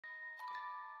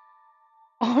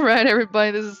Alright, everybody,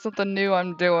 this is something new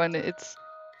I'm doing.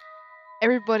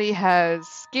 Everybody has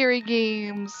scary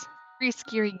games, free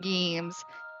scary games,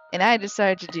 and I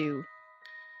decided to do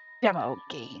demo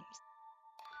games.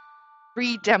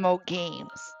 Free demo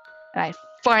games. And I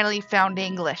finally found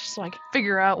English so I can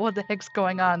figure out what the heck's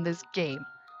going on in this game.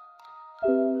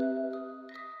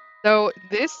 So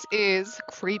this is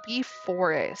Creepy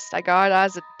Forest. I got it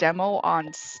as a demo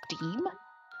on Steam.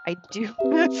 I do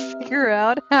want to figure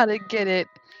out how to get it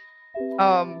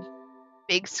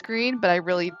big screen, but I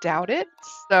really doubt it.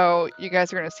 So you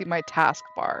guys are gonna see my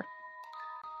taskbar.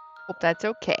 Hope that's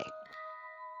okay.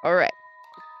 Alright,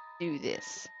 do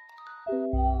this.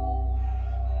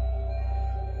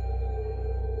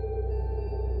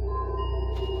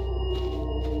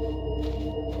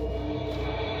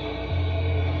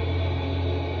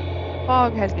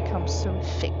 Fog has become so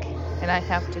thick, and I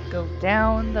have to go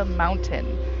down the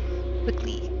mountain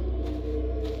quickly.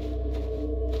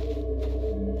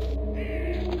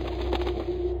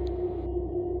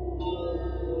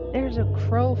 There's a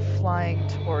crow flying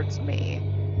towards me.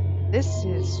 This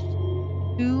is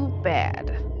too bad.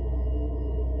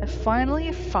 I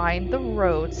finally find the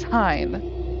road sign.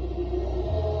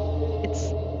 It's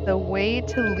the way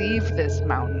to leave this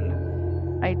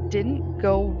mountain. I didn't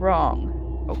go wrong.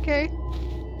 Okay.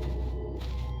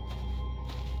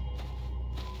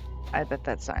 I bet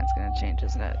that sign's gonna change,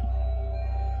 isn't it?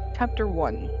 Chapter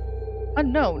 1.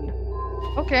 Unknown.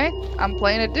 Okay, I'm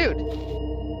playing a dude.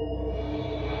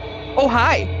 Oh,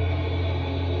 hi!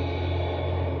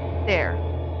 There.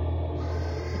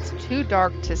 It's too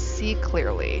dark to see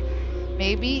clearly.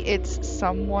 Maybe it's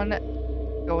someone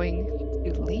going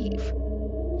to leave.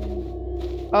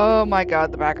 Oh my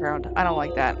god, the background. I don't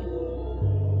like that.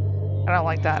 I don't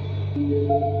like that.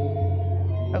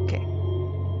 Okay.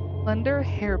 Slender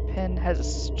hairpin has a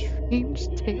strange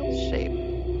tail shape.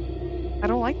 I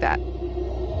don't like that.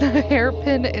 The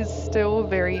hairpin is still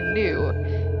very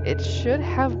new. It should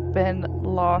have been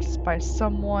lost by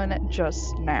someone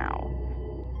just now.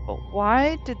 But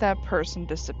why did that person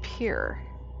disappear?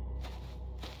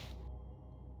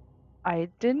 I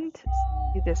didn't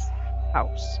see this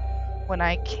house when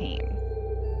I came.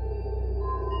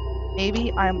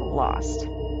 Maybe I'm lost.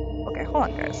 Okay, hold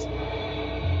on, guys.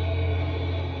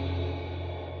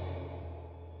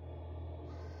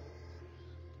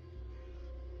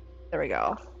 There we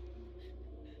go.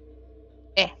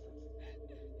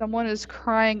 Someone is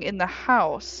crying in the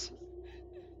house.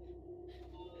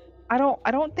 I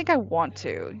don't think I want to.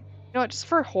 You know what, just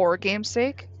for horror game's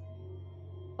sake.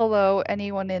 Hello,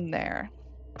 anyone in there?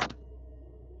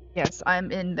 Yes,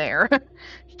 I'm in there.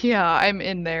 Yeah, I'm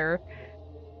in there.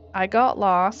 I got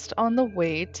lost on the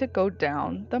way to go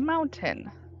down the mountain.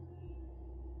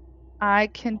 I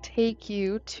can take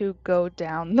you to go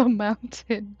down the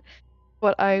mountain,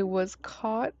 but I was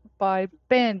caught by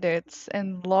bandits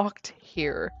and locked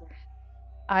here.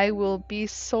 I will be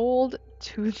sold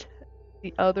to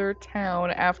the other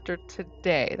town after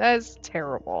today. That is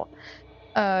terrible.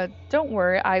 Don't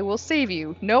worry, I will save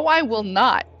you. No, I will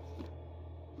not.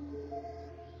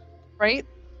 Right?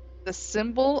 The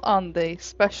symbol on the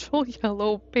special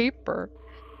yellow paper.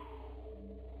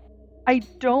 I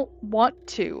don't want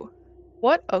to.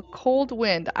 What a cold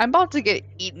wind. I'm about to get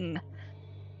eaten.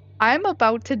 I'm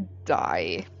about to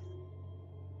die.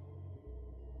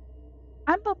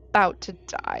 I'm about to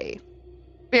die.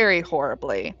 Very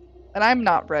horribly. And I'm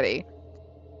not ready.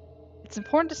 It's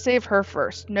important to save her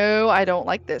first. No, I don't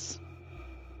like this.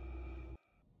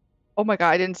 Oh my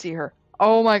god, I didn't see her.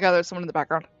 Oh my god, there's someone in the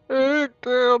background. Hey,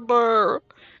 Gilbert!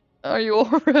 Are you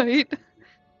alright?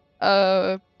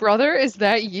 Brother, is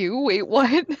that you? Wait,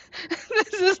 what?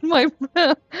 This is my...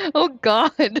 Oh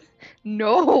god.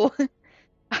 No.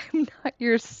 I'm not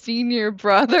your senior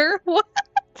brother. What?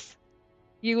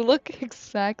 You look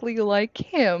exactly like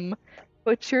him,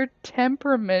 but your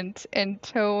temperament and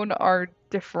tone are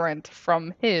different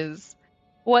from his.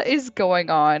 What is going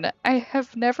on? I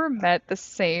have never met the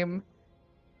same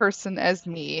person as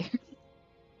me.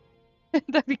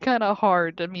 That'd be kind of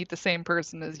hard to meet the same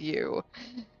person as you.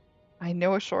 I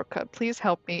know a shortcut. Please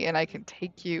help me and I can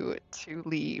take you to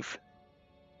leave.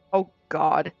 Oh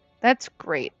god. That's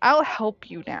great. I'll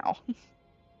help you now.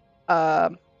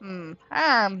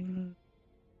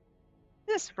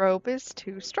 This rope is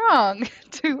too strong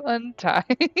to untie.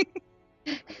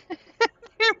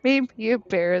 There may be a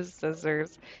pair of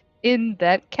scissors in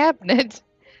that cabinet.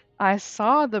 I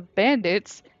saw the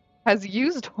bandits has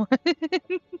used one.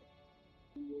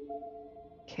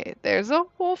 Okay, there's a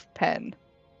wolf pen.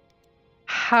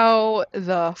 How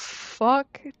the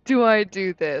fuck do I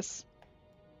do this?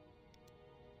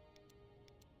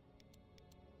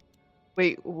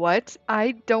 Wait, what?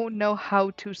 I don't know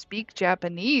how to speak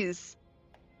Japanese.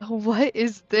 What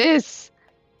is this?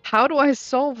 How do I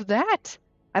solve that?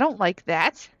 I don't like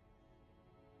that.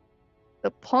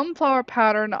 The plum flower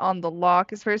pattern on the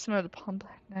lock is very similar to the plum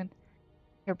and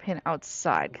hairpin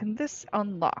outside. Can this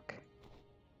unlock?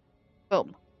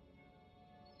 Boom.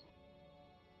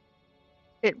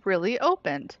 It really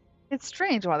opened. It's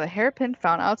strange why the hairpin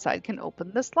found outside can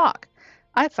open this lock.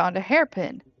 I found a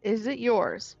hairpin. Is it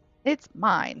yours? It's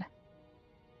mine.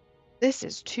 This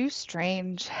is too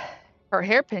strange. Her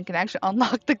hairpin can actually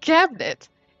unlock the cabinet.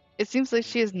 It seems like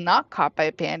she is not caught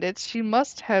by bandits. She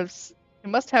must have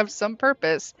some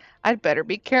purpose. I'd better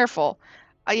be careful.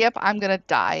 Yep, I'm gonna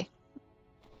die.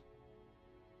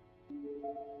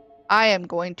 I am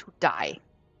going to die.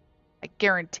 I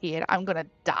guarantee it. I'm gonna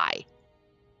die.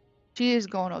 She is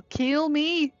gonna kill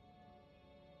me.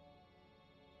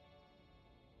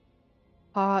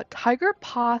 Tiger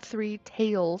Paw 3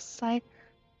 tails.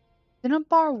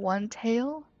 Cinnabar 1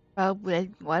 tail?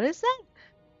 Wait, what is that?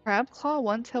 Crab Claw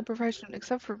 1 tail perfection,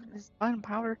 except for his fine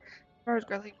powder. Powder is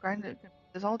greatly grinded,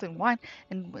 dissolved in wine,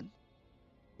 and when.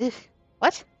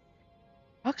 What?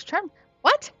 Fox Charm?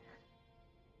 What?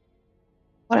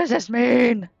 What does this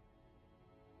mean?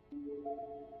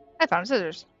 I found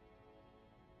scissors.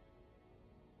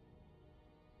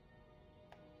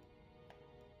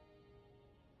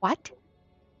 What?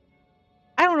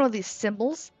 I don't know these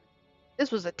symbols.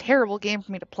 This was a terrible game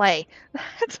for me to play. I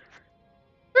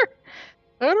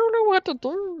don't know what to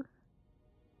do.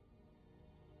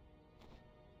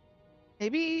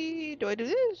 Maybe do I do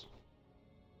this?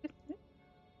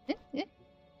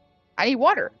 I need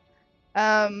water.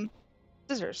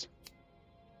 Scissors.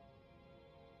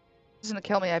 This is gonna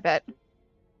kill me, I bet.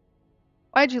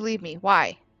 Why'd you leave me?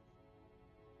 Why?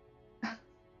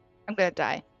 I'm gonna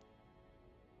die.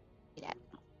 Yeah.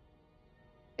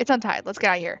 It's untied. Let's get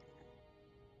out of here.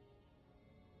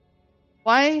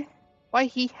 Why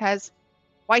he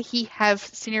have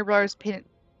senior brother's pin?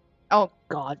 Oh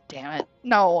god damn it.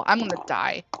 No, I'm gonna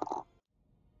die.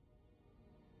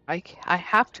 I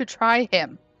have to try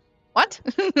him. What?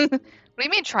 What do you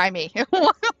mean try me?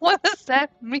 What does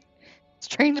that mean?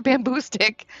 Strange bamboo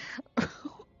stick.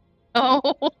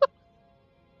 Oh.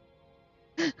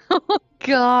 Oh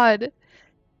god.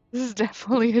 This is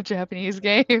definitely a Japanese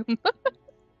game.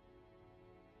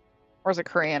 Or is it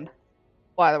Korean?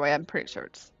 By the way, I'm pretty sure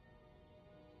it's.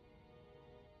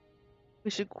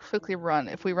 We should quickly run.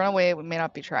 If we run away, we may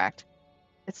not be tracked.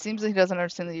 It seems that he doesn't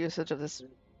understand the usage of this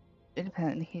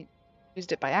independent. He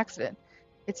used it by accident.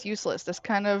 It's useless. This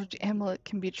kind of amulet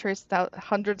can be traced out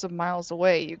hundreds of miles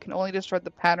away. You can only destroy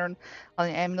the pattern on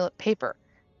the amulet paper.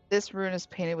 This rune is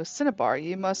painted with cinnabar.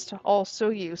 You must also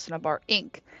use cinnabar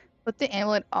ink. Put the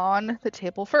amulet on the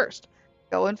table first.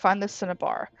 Go and find the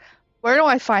cinnabar. Where do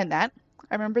I find that?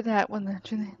 I remember that when the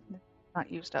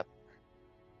not used up.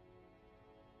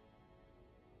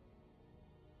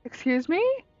 Excuse me?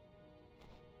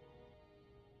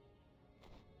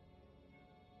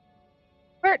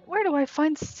 Where do I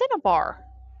find cinnabar?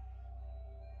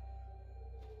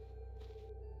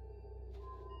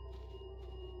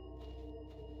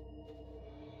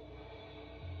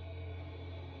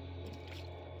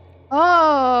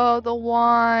 Oh, the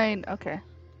wine. Okay.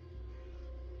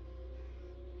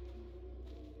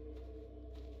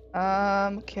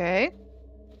 Okay.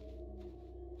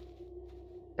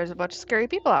 There's a bunch of scary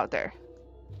people out there.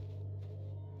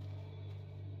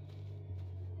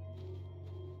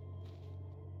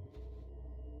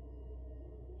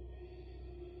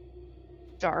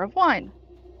 Jar of wine.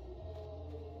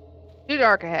 Too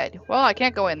dark ahead. Well, I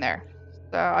can't go in there.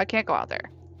 So I can't go out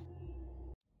there.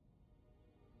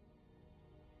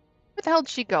 Where the hell did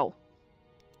she go?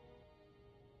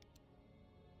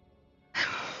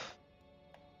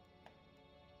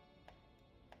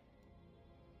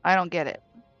 I don't get it.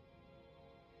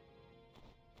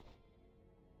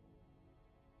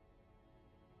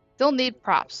 Still need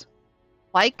props.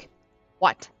 Like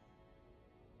what?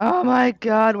 Oh my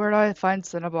god, where do I find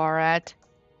cinnabar at?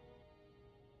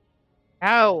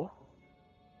 Oh.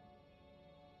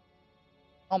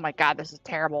 Oh my god, this is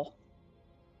terrible.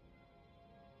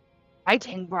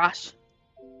 Writing brush.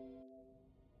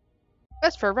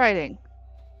 That's for writing.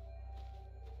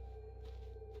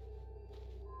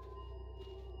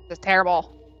 This is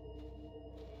terrible.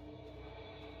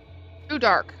 Too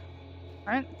dark.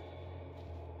 Right?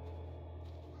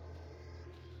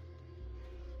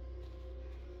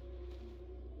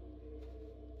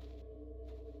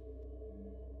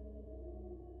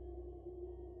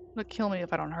 It'll kill me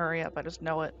if I don't hurry up. I just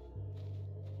know it.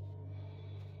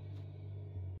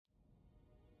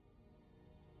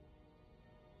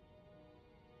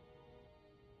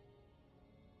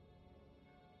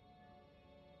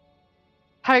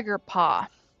 Tiger paw.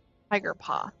 Tiger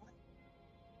paw.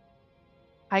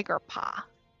 Tiger paw.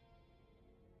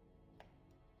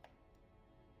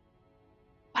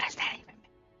 What does that even mean?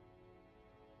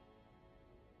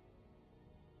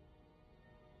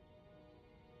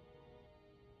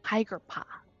 Tiger paw.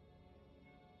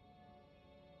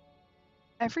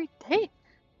 Every day.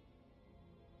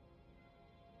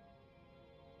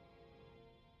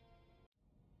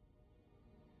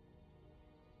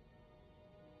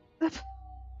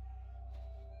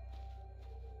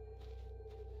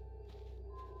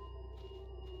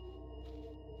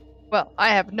 Well, I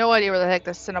have no idea where the heck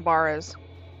this Cinnabar is.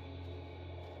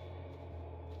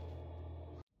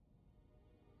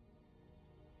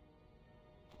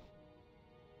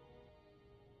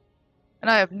 And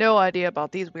I have no idea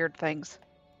about these weird things.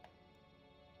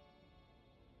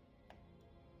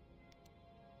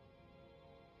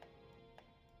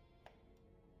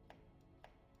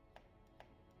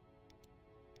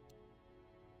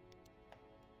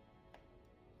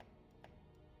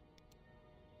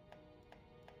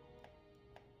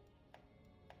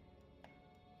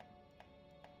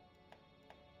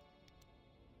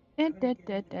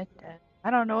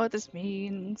 I don't know what this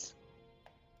means.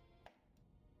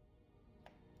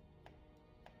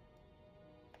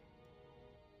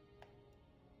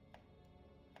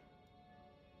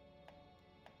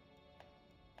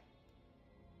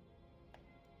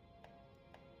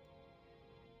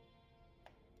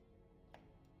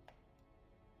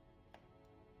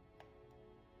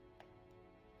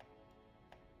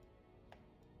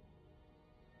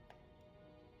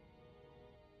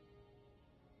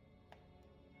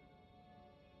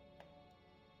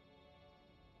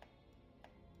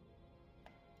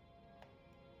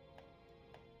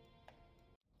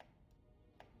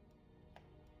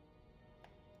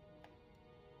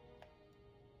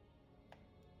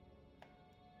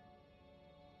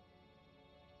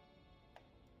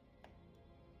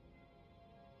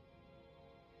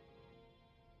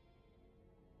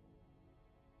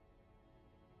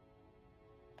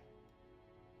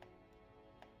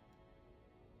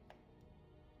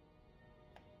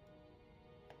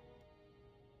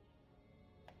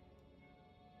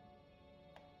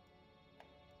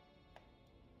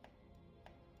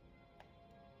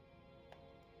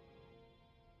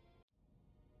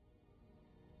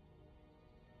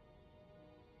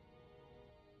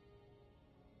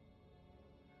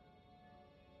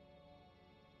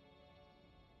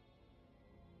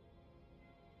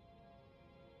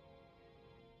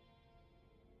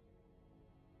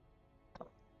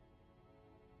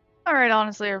 Alright,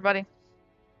 honestly, everybody.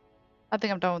 I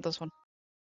think I'm done with this one.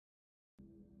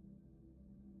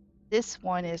 This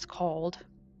one is called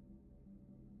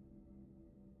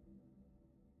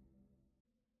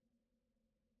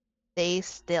Stay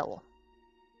Still.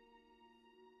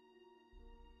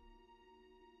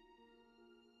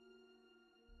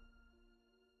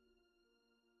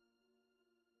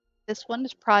 This one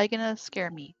is probably gonna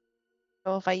scare me.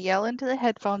 So if I yell into the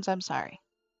headphones, I'm sorry.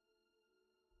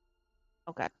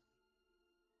 Oh god.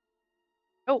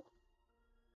 Oh.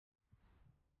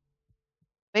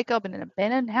 Wake up in an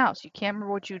abandoned house. You can't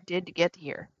remember what you did to get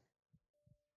here.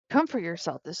 Comfort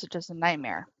yourself. This is just a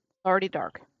nightmare. It's already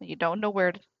dark, and you don't know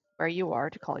where you are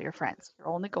to call your friends. Your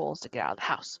only goal is to get out of the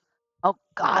house. Oh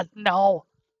god, no.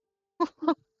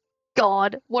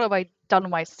 God, what have I done to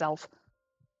myself?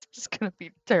 This is gonna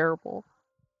be terrible.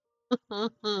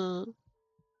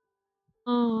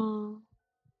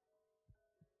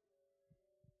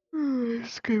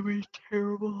 It's gonna be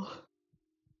terrible.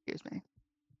 Excuse me.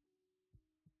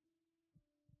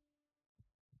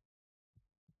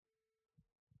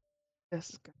 This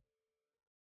is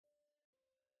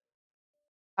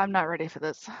I'm not ready for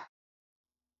this.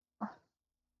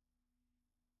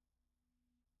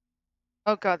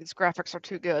 Oh god, these graphics are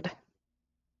too good.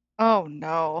 Oh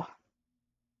no.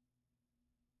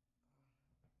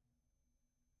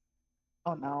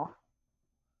 Oh no.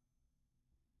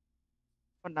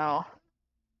 Oh no.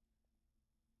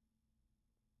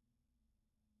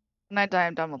 When I die,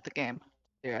 I'm done with the game.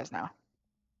 You guys know. If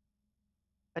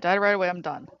I die right away, I'm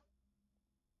done.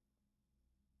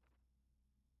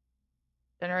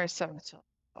 January 7th till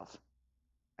 12th.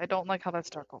 I don't like how that's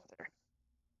dark over there.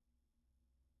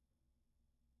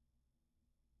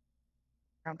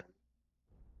 Ground.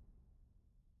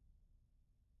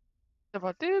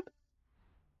 Dude,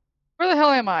 where the hell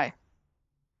am I?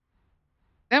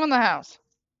 I'm in the house.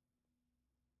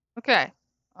 Okay.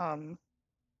 So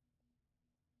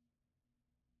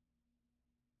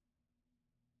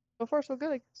far so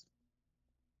good, I guess.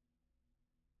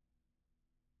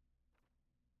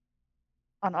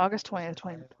 On August 20th,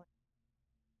 2020.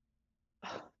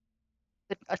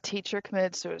 A teacher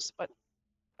committed suicide.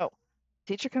 Oh,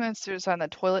 teacher committed suicide in the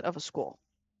toilet of a school.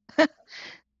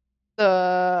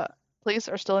 The police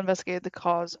are still investigating the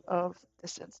cause of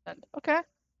this incident. Okay.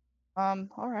 All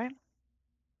right.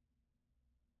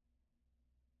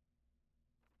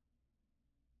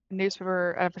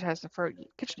 Newspaper advertising for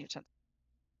kitchen utensils.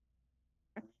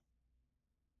 I feel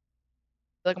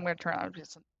like I'm gonna turn on and do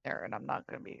something there, and I'm not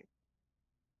gonna be.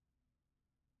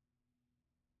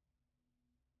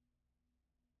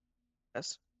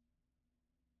 This.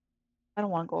 I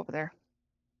don't want to go over there.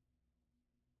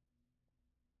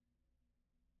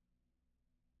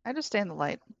 I just stay in the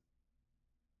light.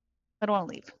 I don't want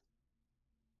to leave.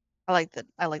 I like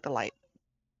the light.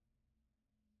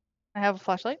 I have a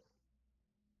flashlight.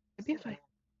 Maybe if I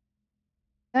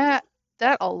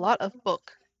that a lot of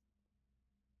book.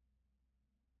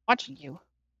 Watching you.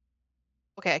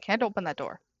 Okay, I can't open that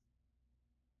door.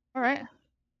 All right.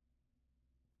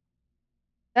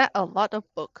 That a lot of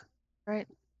book. Right.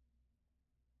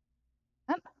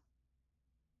 That,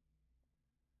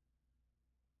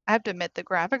 I have to admit the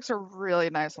graphics are really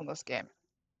nice on this game.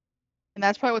 And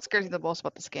that's probably what scares me the most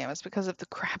about this game is because if the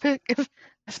graphic if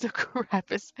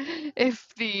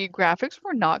the graphics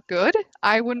were not good,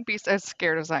 I wouldn't be as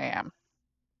scared as I am.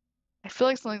 I feel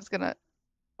like something's gonna.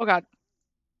 Oh God.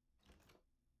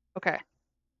 Okay.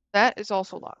 That is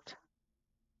also locked.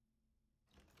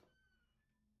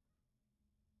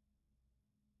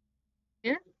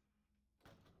 Here?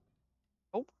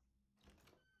 Nope.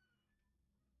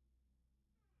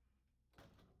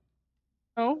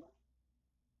 No.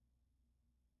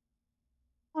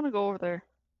 I want to go over there.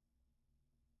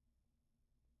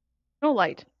 No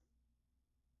light.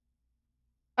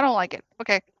 I don't like it.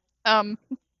 Okay. Um.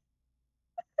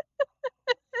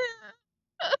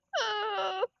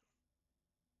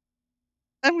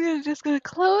 Just gonna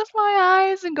close my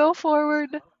eyes and go forward,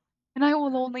 and I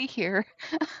will only hear.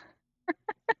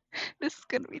 This is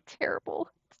gonna be terrible.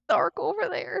 It's dark over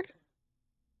there.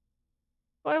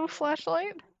 Do I have a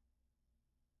flashlight?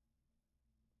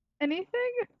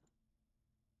 Anything?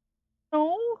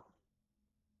 No?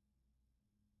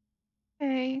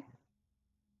 Okay.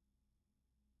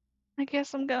 I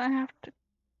guess I'm gonna have to.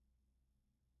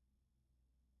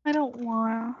 I don't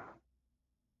wanna.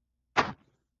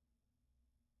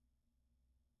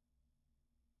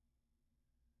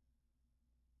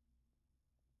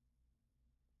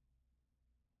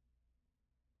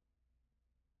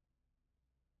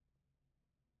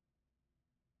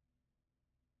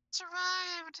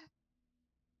 Survived!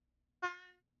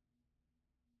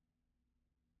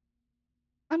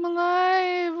 I'm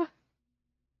alive!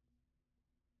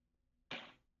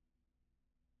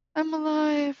 I'm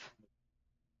alive!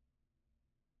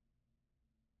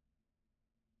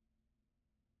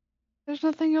 There's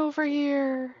nothing over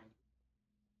here.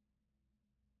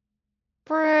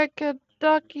 Frick, a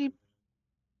ducky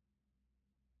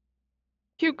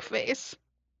puke face.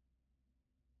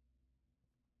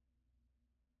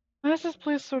 Why is this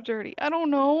place so dirty? I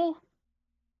don't know.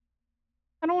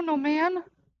 I don't know, man.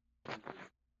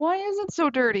 Why is it so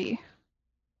dirty?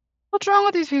 What's wrong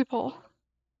with these people?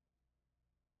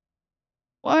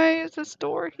 Why is this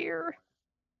door here?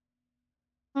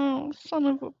 Oh, son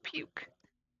of a puke.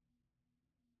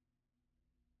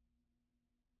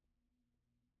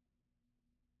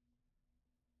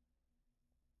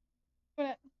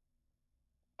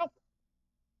 Oh,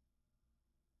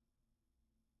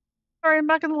 sorry, I'm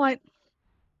back in the light.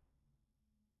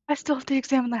 I still have to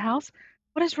examine the house.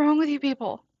 What is wrong with you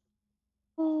people?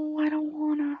 Oh, I don't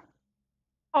wanna.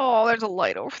 Oh, there's a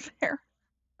light over there.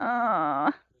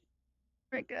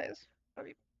 Right, guys.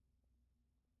 I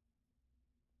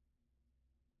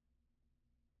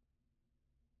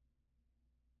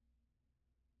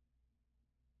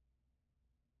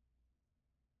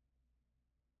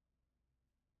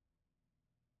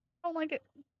don't like it.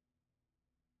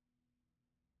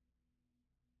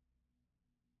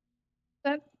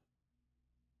 That.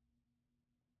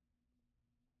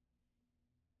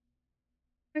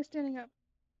 I'm standing up.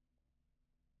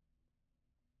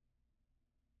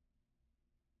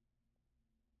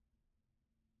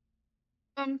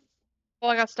 Oh,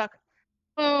 I got stuck.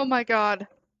 Oh my god.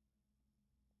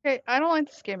 Okay, I don't like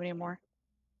this game anymore.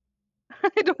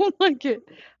 I don't like it.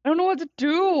 I don't know what to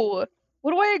do.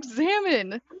 What do I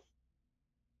examine?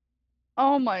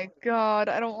 Oh my god,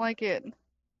 I don't like it.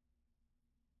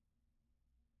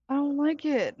 I don't like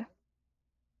it.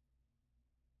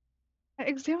 I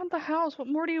examined the house. What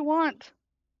more do you want?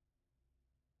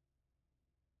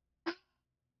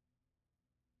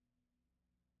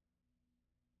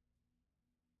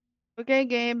 Okay,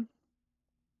 game.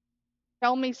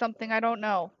 Tell me something I don't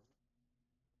know.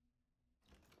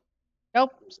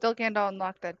 Nope, still can't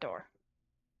unlock that door.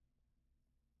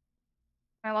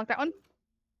 Can I lock that one?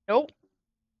 Nope.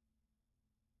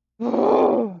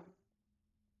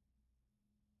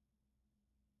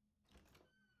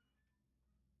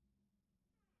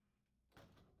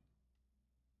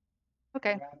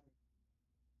 Okay.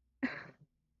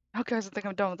 Okay, I think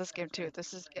I'm done with this game too.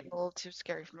 This is getting a little too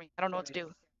scary for me. I don't know what to do.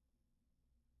 The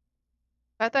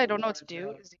fact that I don't know what to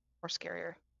do is even more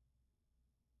scarier.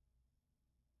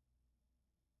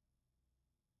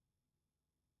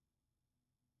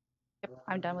 Yep,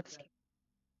 I'm done with this game.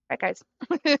 Alright, guys.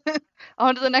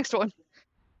 On to the next one.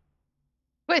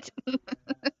 Quit!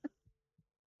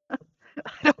 I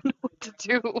don't know what to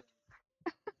do.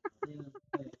 I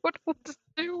don't know what to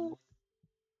do.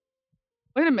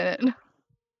 Wait a minute.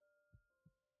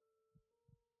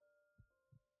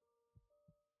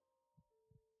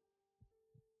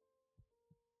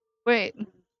 Wait.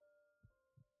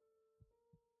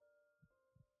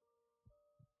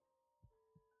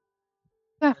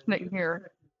 What's happening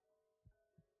here?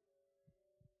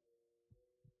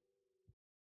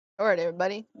 Alright,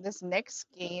 everybody. This next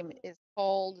game is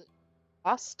called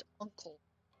Lost Uncle.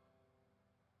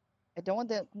 I don't want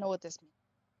to know what this means.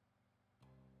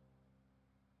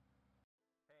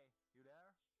 Hey, you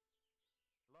there?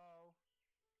 Hello?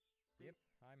 Yep,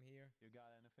 I'm here. You got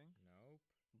anything? Nope.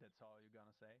 That's all you're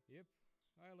gonna say? Yep,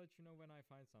 I'll let you know when I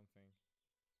find something.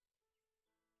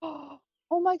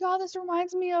 Oh my god, this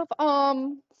reminds me of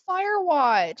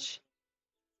Firewatch.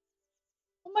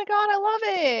 Oh my god, I love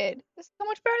it. This is so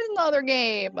much better than the other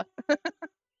game.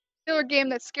 The other game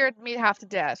that scared me half to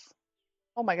death.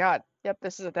 Oh my god. Yep,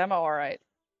 this is a demo, alright.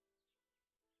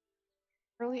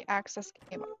 Early access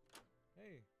game.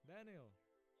 Hey, Daniel.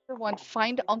 Number one, Let's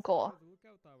find take a Uncle. photo of the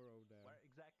lookout tower over there. Where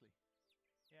exactly?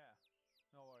 Yeah,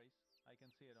 no worries. I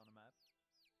can see it on the map.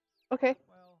 Okay.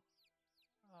 Well,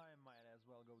 I might as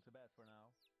well go to bed for now.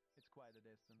 It's quite a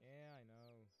distance. Yeah, I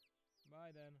know.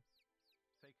 Bye then.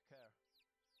 Take care.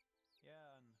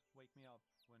 Yeah, and wake me up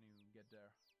when you get there.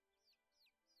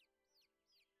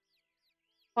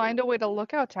 Find a way to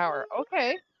lookout tower.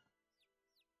 Okay.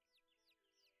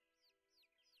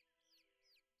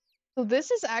 So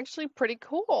this is actually pretty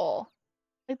cool.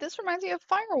 Like, this reminds me of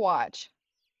Firewatch.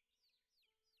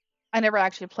 I never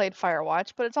actually played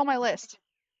Firewatch, but it's on my list.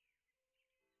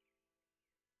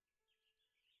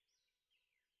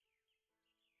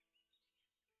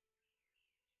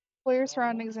 Clear your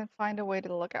surroundings and find a way to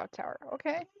the lookout tower.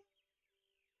 Okay.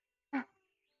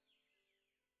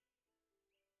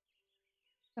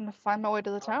 Gonna find my way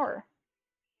to the tower.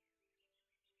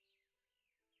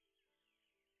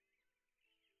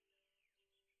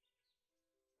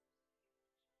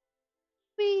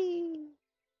 Whee!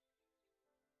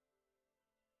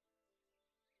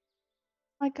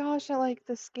 My gosh, I like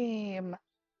this game.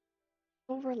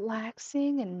 So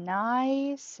relaxing and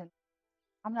nice, and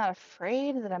I'm not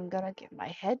afraid that I'm gonna get my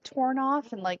head torn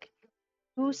off in like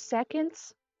 2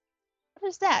 seconds. What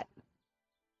is that?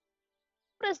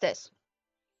 What is this?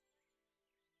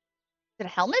 Is it a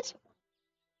helmet? Oh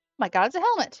my god, it's a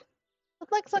helmet.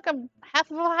 Looks like a half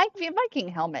of a Viking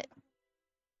helmet.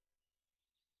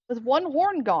 With one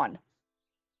horn gone.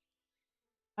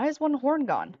 Why is one horn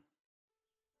gone?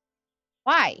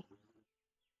 Why?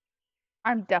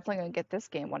 I'm definitely gonna get this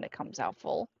game when it comes out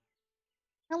full.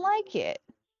 I like it.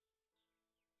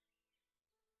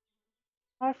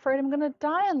 I'm afraid I'm gonna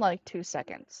die in like 2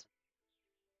 seconds.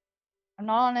 I'm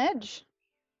not on edge.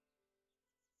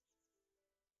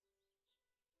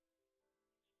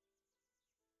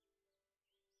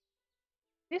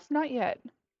 At least not yet.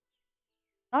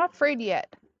 Not afraid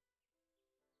yet.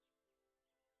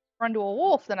 Run to a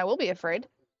wolf, then I will be afraid.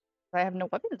 I have no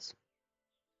weapons.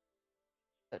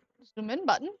 The zoom in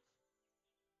button?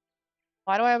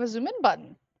 Why do I have a zoom in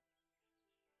button?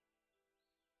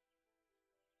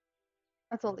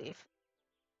 That's a leaf.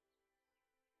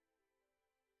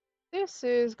 This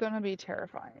is gonna be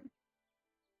terrifying.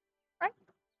 Right?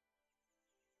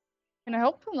 Can I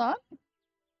help from that?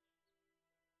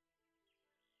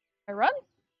 I run?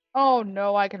 Oh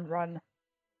no, I can run.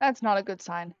 That's not a good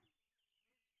sign.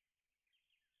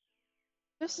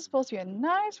 This is supposed to be a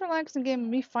nice, relaxing game of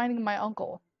me finding my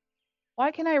uncle.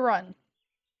 Why can I run?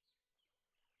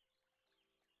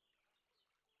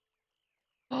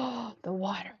 Oh, the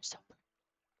water is so pretty.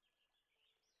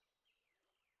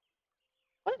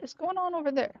 What is going on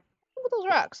over there? Look at those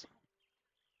rocks.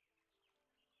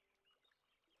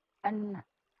 And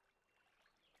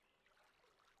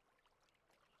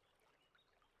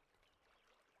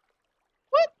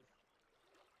what?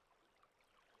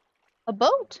 A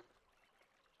boat?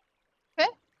 Okay,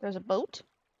 there's a boat.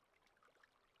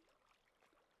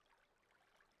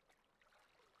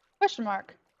 Question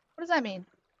mark. What does that mean?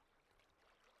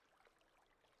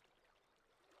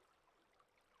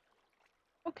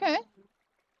 Okay.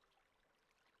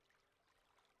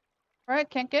 Alright,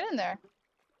 can't get in there.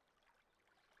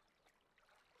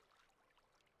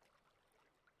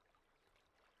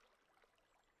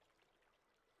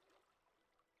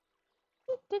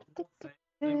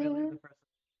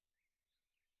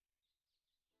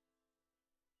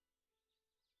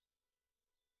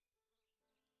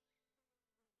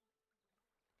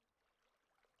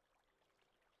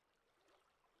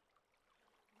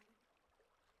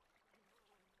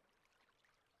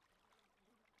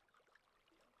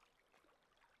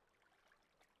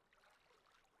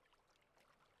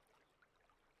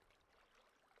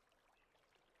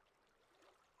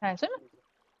 Can I swim?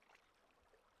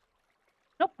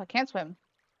 Nope, I can't swim.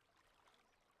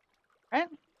 Right?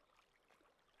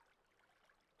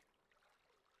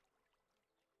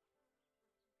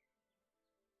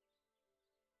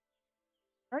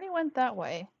 Already went that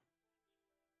way.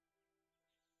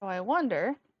 So I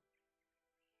wonder.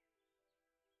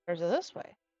 There's a this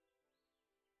way.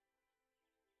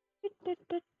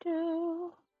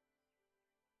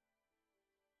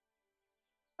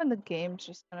 When the game's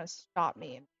just gonna stop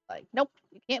me and be like, nope,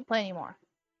 you can't play anymore.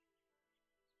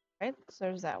 Right? So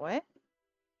there's that way.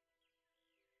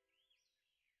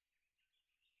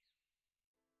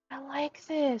 I like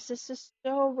this. This is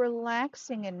so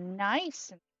relaxing and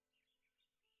nice and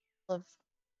full of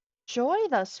joy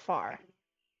thus far.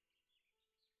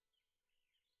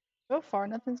 So far,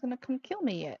 nothing's gonna come kill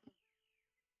me yet.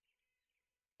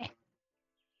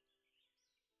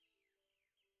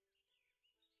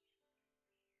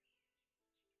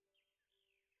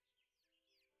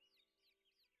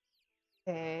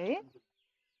 Okay.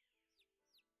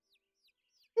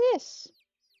 This.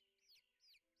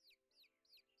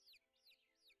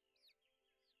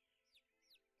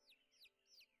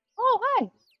 Oh, hi. Oh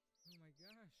my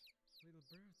gosh, little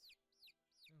birds.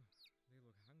 Oh, they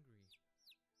look hungry.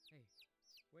 Hey,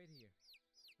 wait here.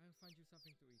 I'll find you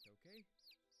something to eat, okay?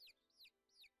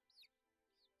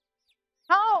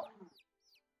 How?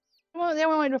 Well, they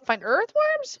want me to find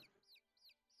earthworms?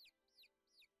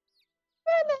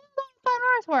 Where the hell do I find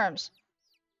earthworms?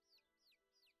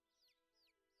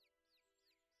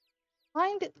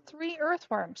 Find 3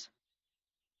 earthworms.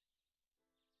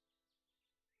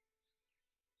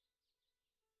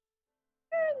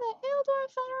 Where in the hell do I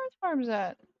find earthworms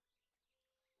at?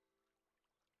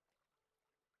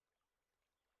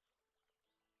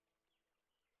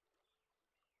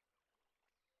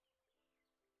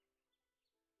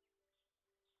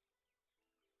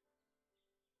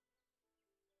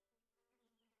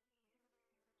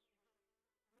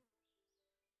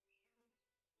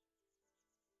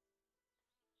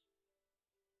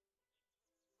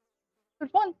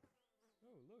 There's one.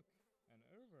 Oh, look,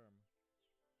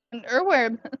 an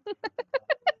earthworm. An earthworm.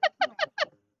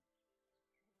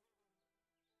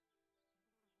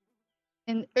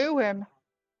 An earthworm.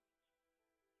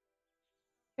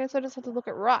 Guess I just have to look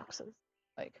at rocks.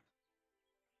 Like,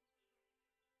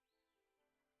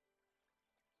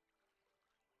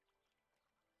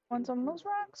 ones on those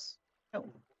rocks?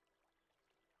 No.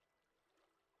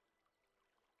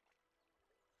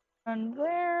 And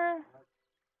there.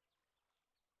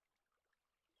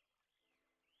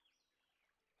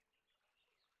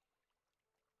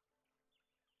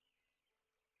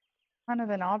 Kind of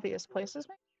in obvious places,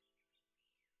 maybe?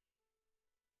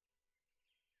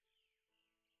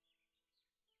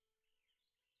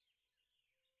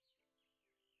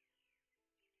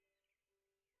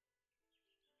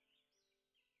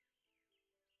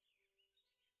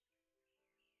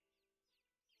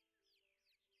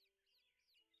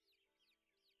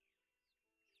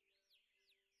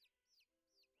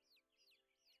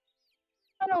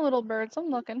 I know little birds. I'm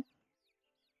looking.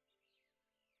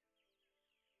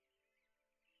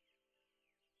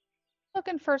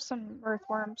 Looking for some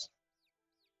earthworms.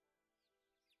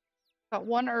 Got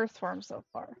 1 earthworm so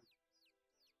far.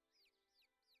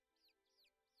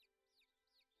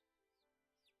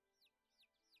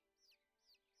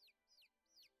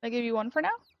 I give you 1 for now?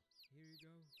 Here you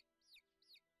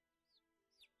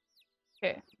go.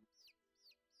 Okay.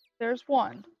 There's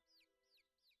 1.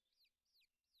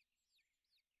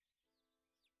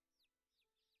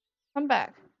 Come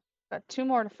back. Got 2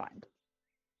 more to find.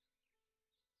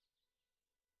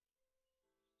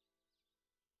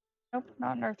 Nope,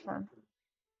 not an earthworm.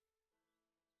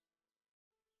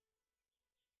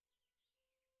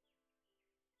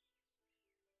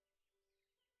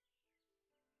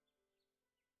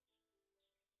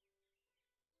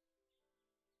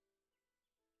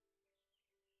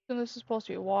 So this is supposed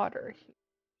to be water.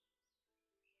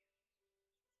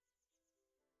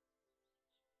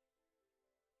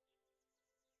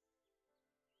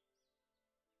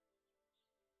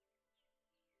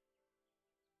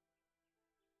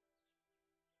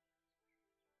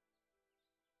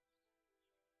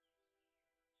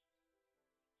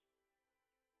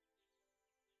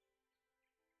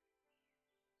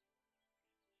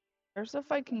 There's the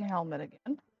Viking helmet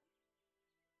again.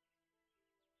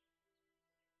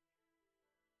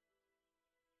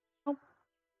 Oh.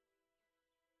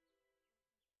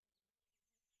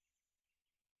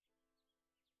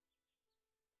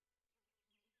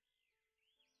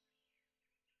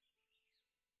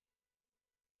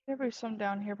 There'll be some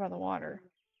down here by the water.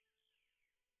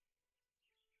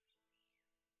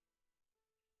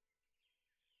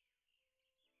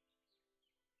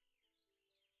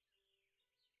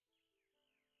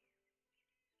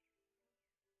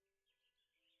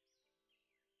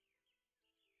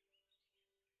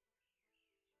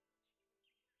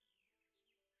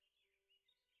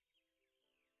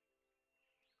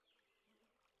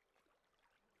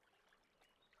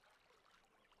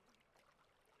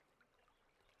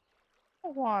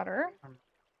 Water.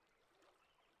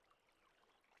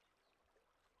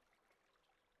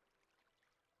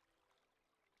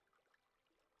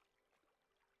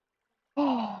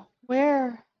 Oh,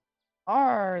 where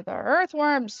are the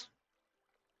earthworms?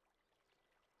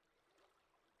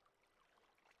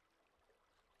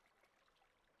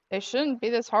 They shouldn't be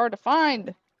this hard to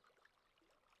find.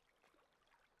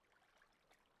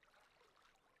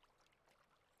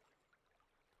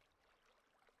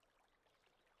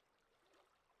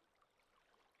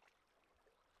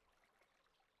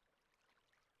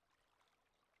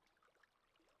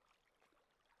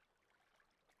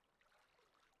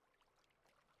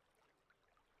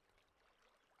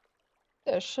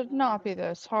 This should not be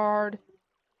this hard.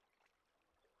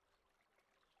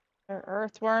 They're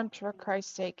earthworms, for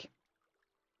Christ's sake.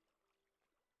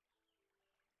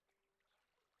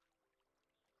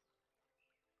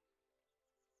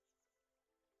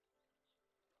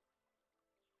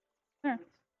 There.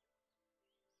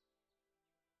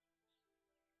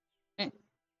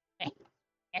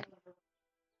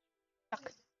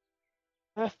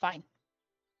 Fine.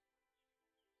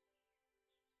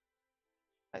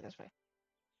 Right this way.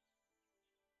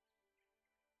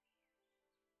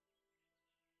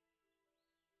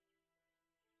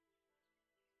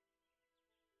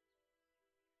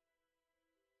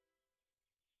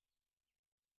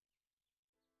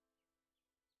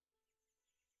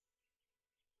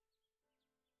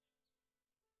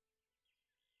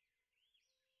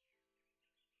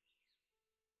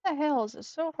 What the hell is it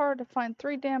so hard to find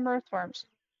 3 damn earthworms?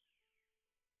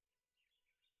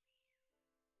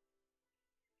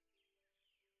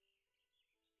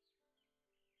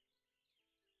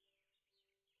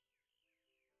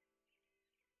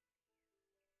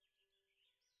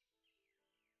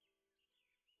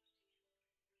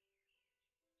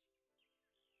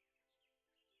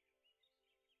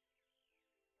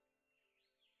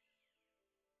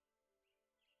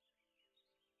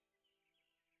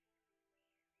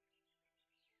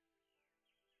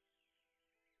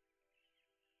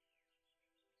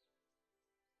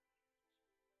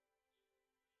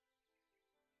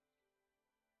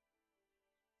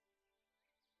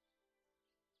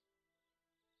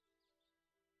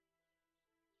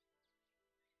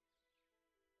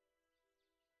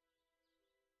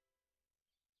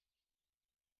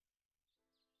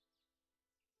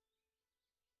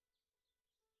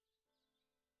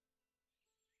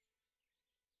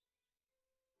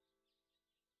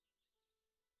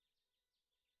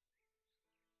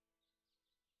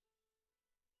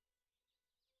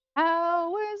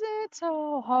 How is it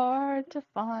so hard to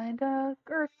find a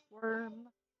earthworm?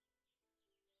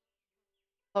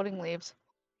 Floating leaves.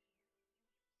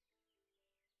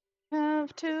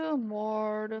 Have 2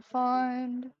 more to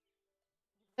find.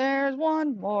 There's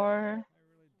 1 more.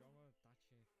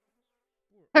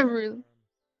 I really don't want to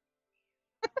touch it.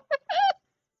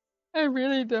 Poor I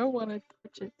really don't want to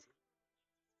touch it.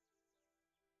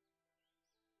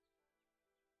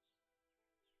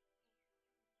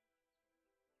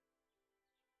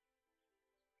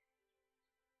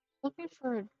 Looking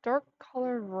for a dark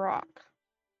colored rock.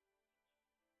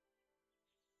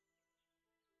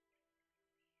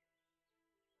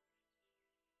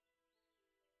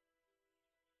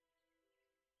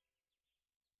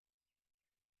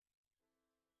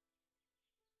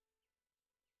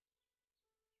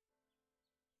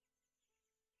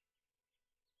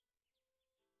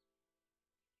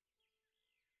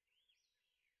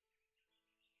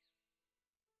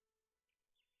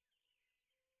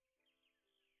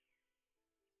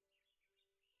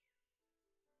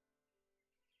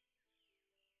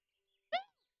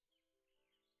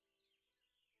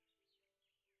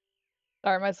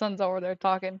 Sorry, my son's over there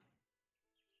talking.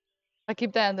 I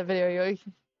keep that in the video.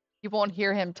 You won't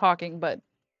hear him talking, but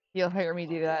you'll hear me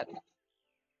do that.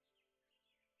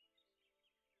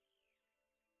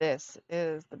 This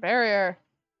is the barrier.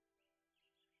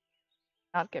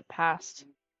 not get past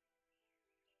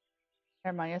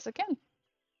Herminius again.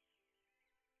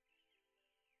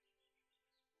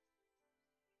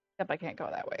 Except I can't go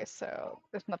that way, so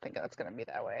there's nothing that's gonna be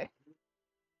that way.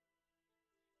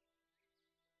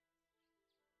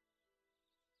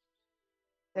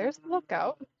 There's the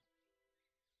lookout.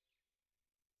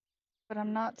 But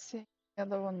I'm not seeing the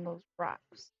other one of those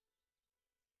rocks.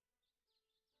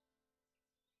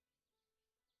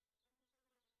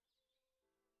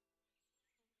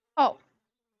 Oh.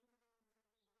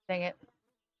 Dang it.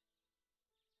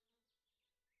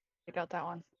 Take out that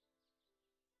one.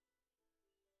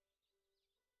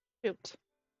 Shoot.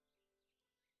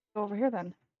 Go over here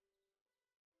then.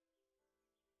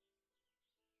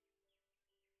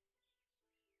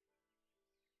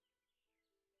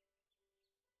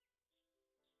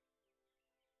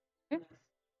 Okay.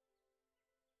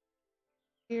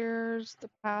 Here's the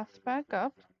path back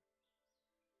up.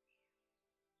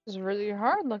 It's really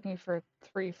hard looking for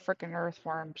 3 frickin'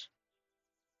 earthworms.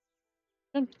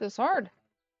 Shouldn't be this hard.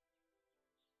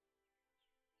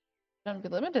 Shouldn't be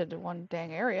limited to one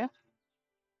dang area.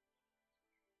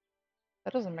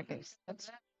 That doesn't make any sense.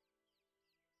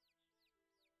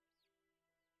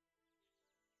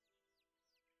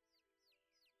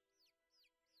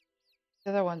 The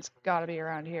other one's gotta be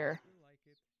around here. Still like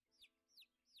it.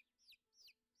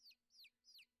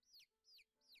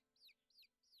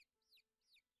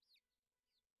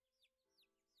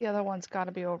 The other one's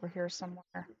gotta be over here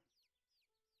somewhere.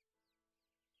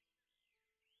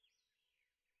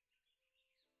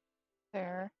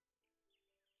 There.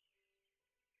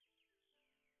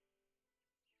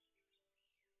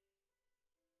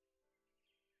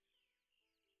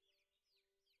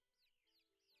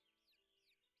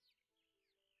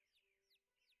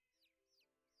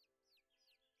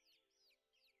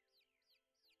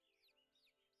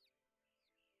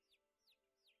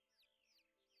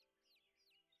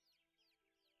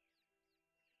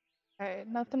 Okay,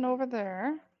 nothing over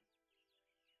there.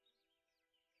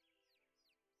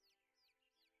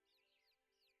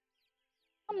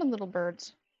 Come on, little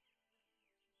birds.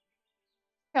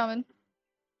 Coming.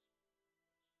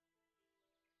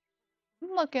 I'm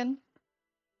looking.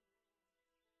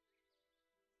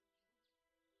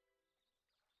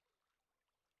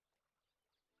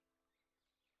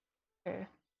 Okay.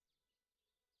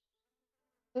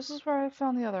 This is where I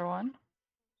found the other one.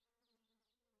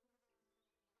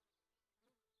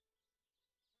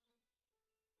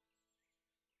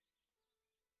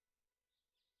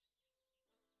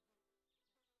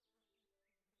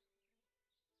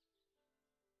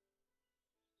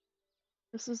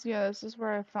 This is, yeah, this is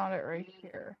where I found it right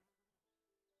here.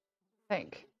 I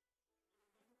think.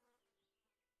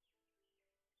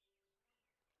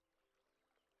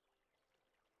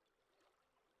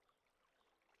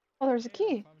 Oh, there's a Hey,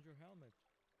 I key. found your helmet.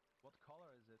 What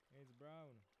color is it? It's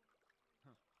brown.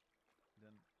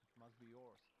 Then it must be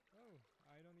yours. Oh,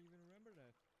 I don't even remember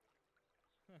that.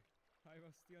 I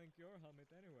was stealing your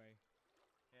helmet anyway.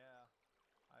 Yeah,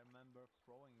 I remember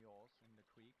throwing yours in the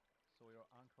creek, so your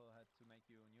uncle had to make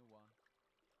you a new one.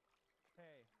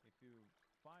 Hey, if you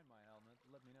find my helmet,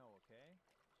 let me know, okay?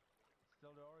 It's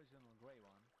still the original gray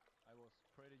one. I was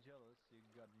pretty jealous you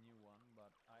got a new one, but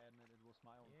I admit it was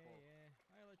my own fault. Yeah,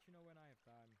 I'll let you know when I have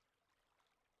time.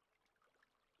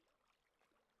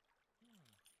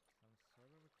 Some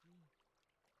sort of a key.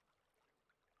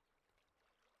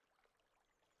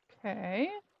 Okay.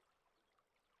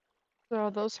 So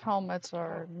those helmets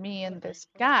are me and this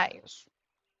guy's.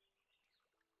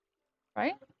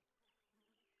 Right?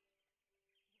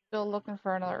 Still looking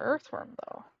for another earthworm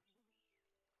though.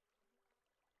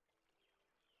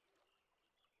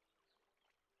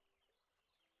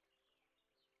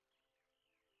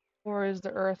 Or is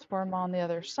the earthworm on the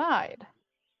other side?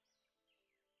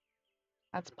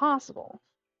 That's possible.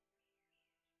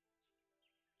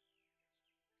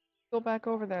 Go back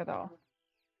over there though.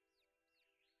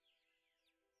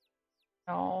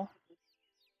 No.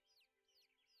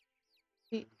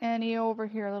 See any over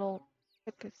here, little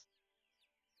pickers.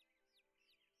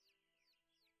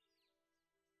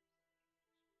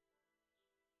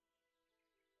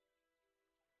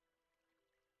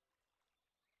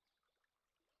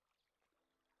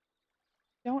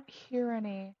 Don't hear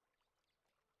any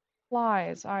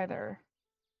flies either.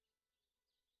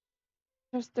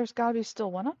 There's gotta be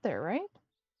still one up there, right?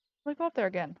 Let me go up there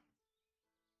again.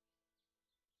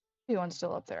 See one's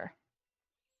still up there.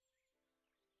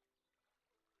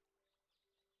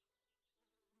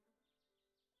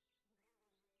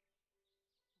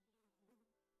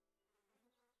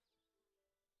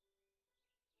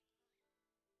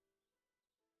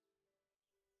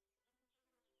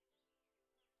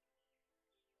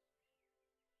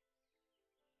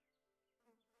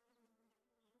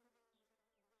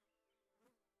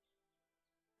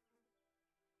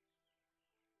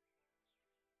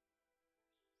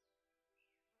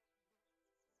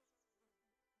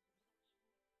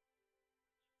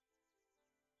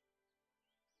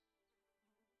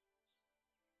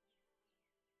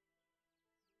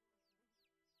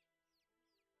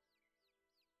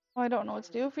 Oh, I don't know what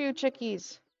to do for you,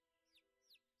 chickies.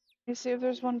 Let me see if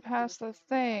there's one past the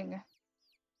thing.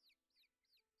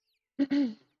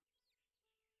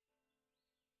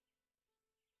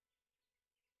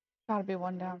 Gotta be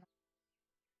one down.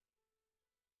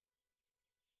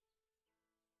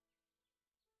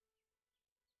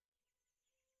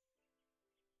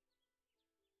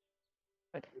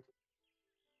 Good.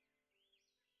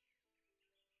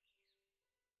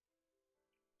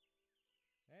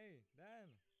 Hey,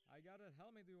 Dan, I got that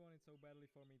helmet you wanted so badly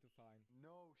for me to find.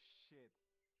 No shit.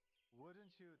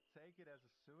 Wouldn't you take it as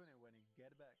a souvenir when you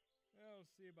get back? I'll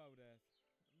see about that.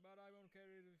 But I won't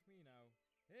carry it with me now.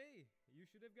 Hey, you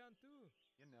should have gone too.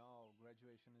 You know,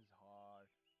 graduation is hard.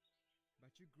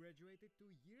 But you graduated 2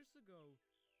 years ago.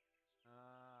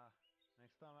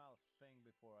 Next time I'll think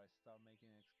before I start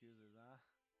making excuses, huh?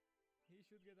 He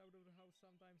should get out of the house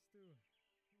sometimes too.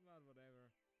 But whatever.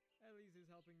 At least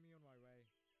he's helping me on my way.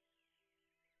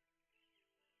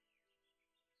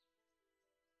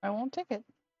 I won't take it.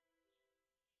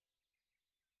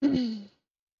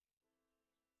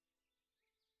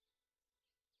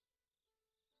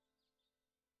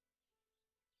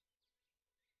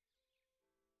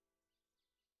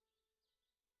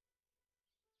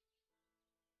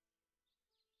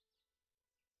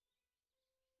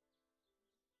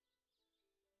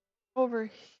 Over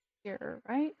here,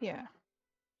 right? Yeah.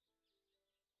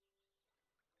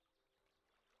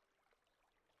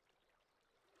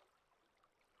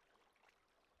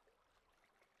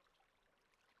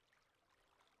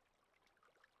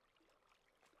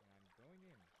 I'm going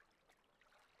in.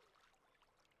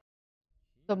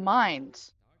 The Jeez,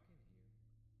 mines. dark in here.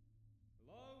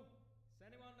 Hello? Is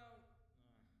anyone down?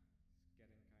 It's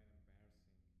getting kind of embarrassing.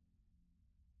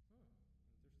 Huh,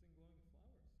 interesting glowing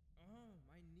flowers. Oh,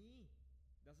 my knee!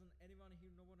 Doesn't anyone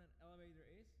here know what an elevator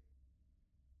is?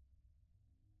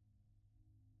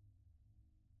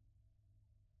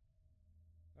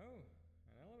 Oh,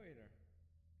 an elevator.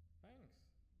 Thanks.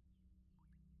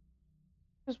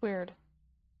 This is weird.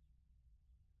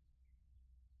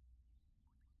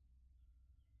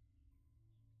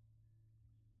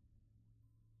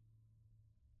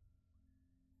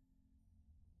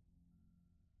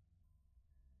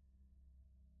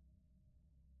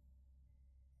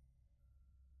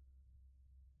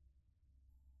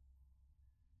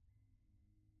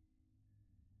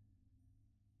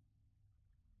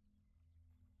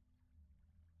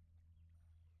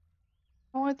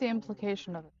 I don't like the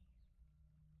implication of it.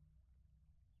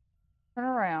 Turn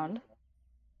around.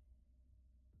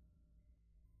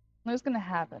 What's gonna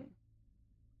happen?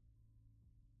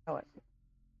 Oh, it.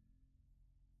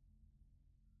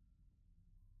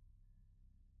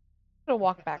 Gonna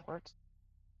walk backwards.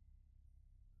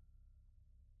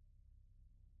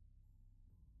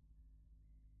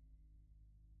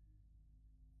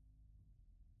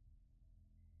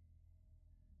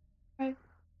 Okay.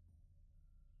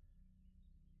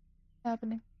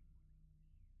 Happening.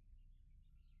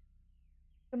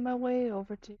 On my way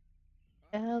over to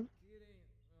Are you El. kidding?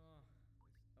 Oh,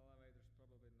 this elevator's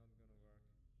probably not gonna work.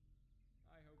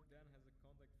 I hope Dan has a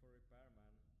contact for repairman.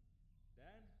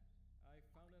 Dan, I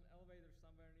found an elevator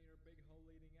somewhere near a big hole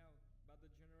leading out, but the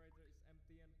generator is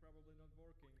empty and probably not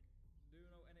working. Do you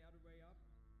know any other way up?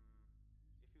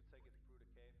 If you take it through the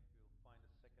cave, you'll find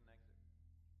a second exit.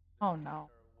 The Oh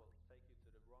no. generator will take you to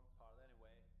the wrong part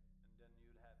anyway, and then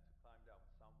you'd have to climb down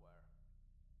somewhere.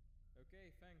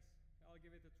 Okay, thanks. I'll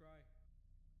give it a try.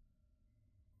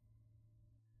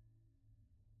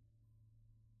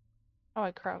 Oh,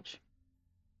 I crouch.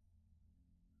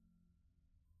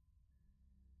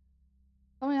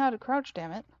 Tell me how to crouch,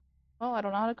 damn it. Well, I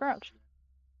don't know how to crouch.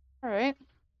 Alright.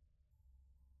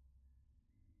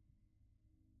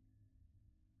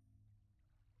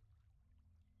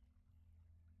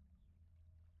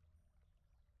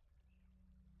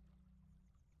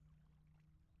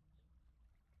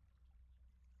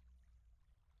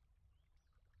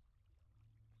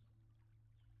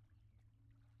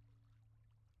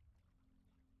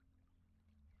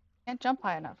 Can't jump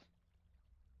high enough.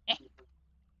 Eh,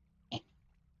 eh,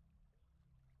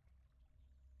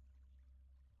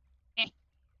 eh.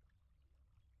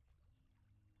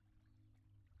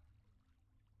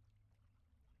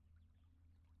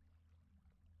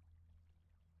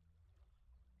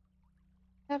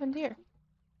 What happened here?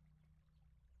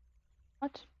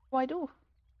 What do I do?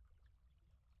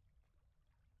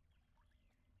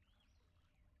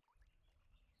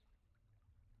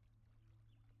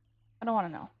 I don't want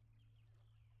to know.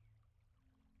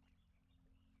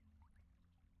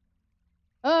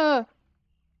 Uh.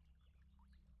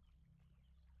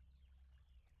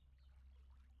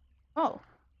 Oh,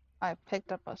 I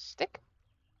picked up a stick.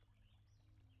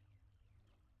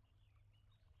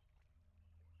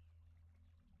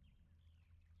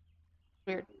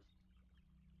 Weird.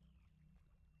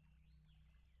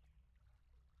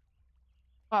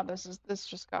 Wow, this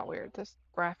just got weird. This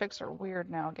graphics are weird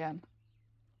now again.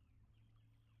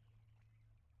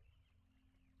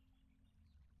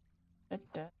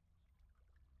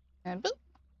 And boop.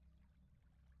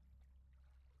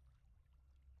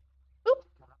 Boop.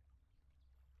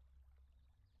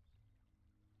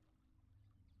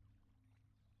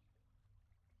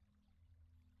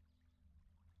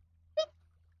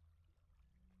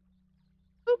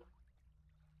 Boop.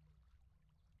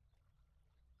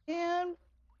 And boop.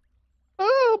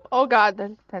 Oh god,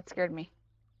 that scared me.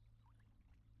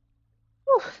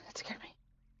 Whew, that scared me.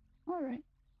 Alright.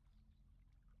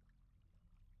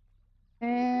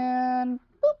 And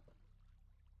boop.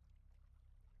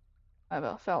 My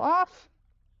bell fell off.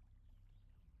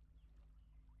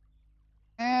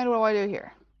 And what do I do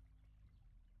here?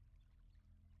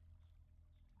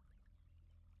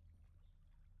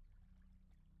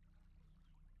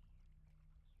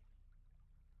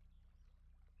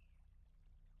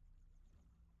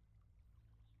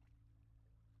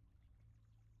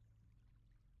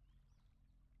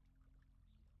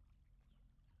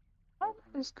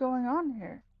 What is going on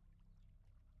here?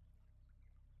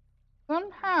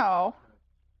 Somehow,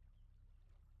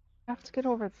 I have to get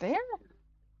over there?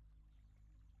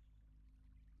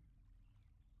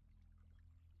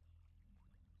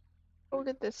 Go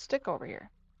get this stick over here.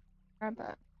 Grab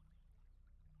that.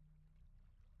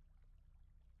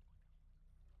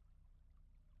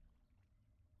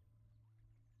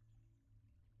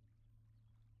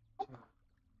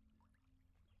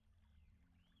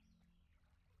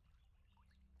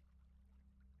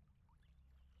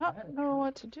 I don't know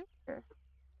what to do here.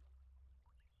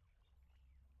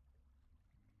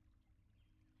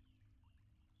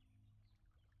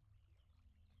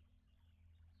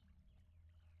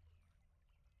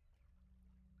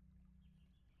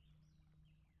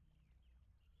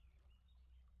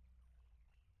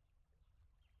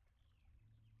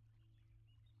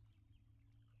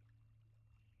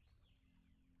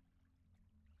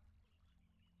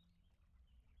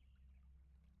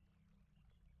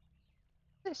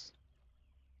 This.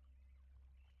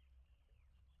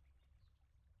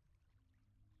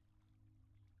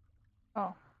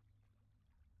 Oh.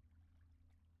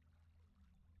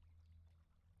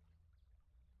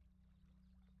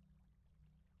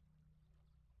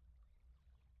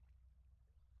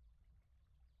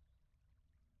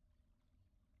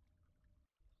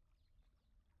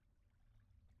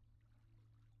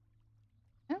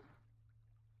 Yeah.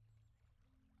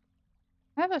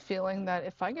 I have a feeling that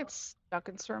if I get stuck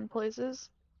in certain places,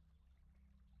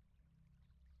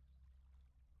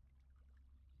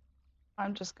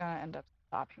 I'm just gonna end up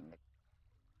stopping the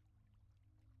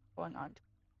going on.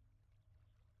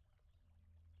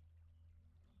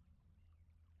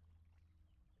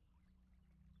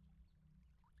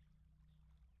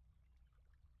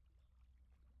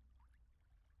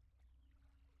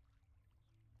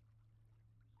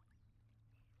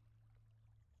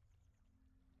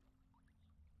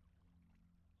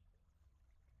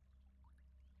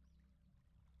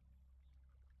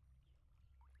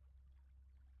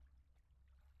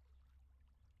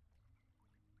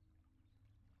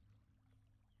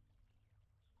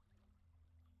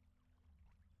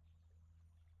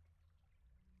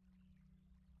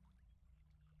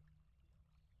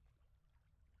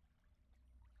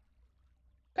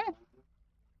 Okay.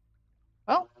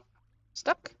 Well,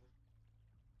 stuck.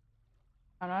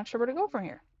 I'm not sure where to go from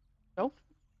here. So,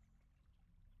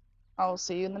 I'll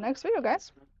see you in the next video,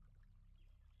 guys.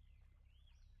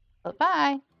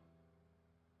 Bye-bye.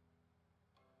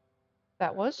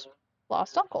 That was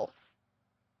Lost Uncle.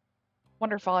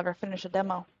 Wonder if I'll ever finish a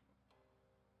demo.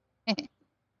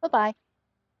 Bye-bye.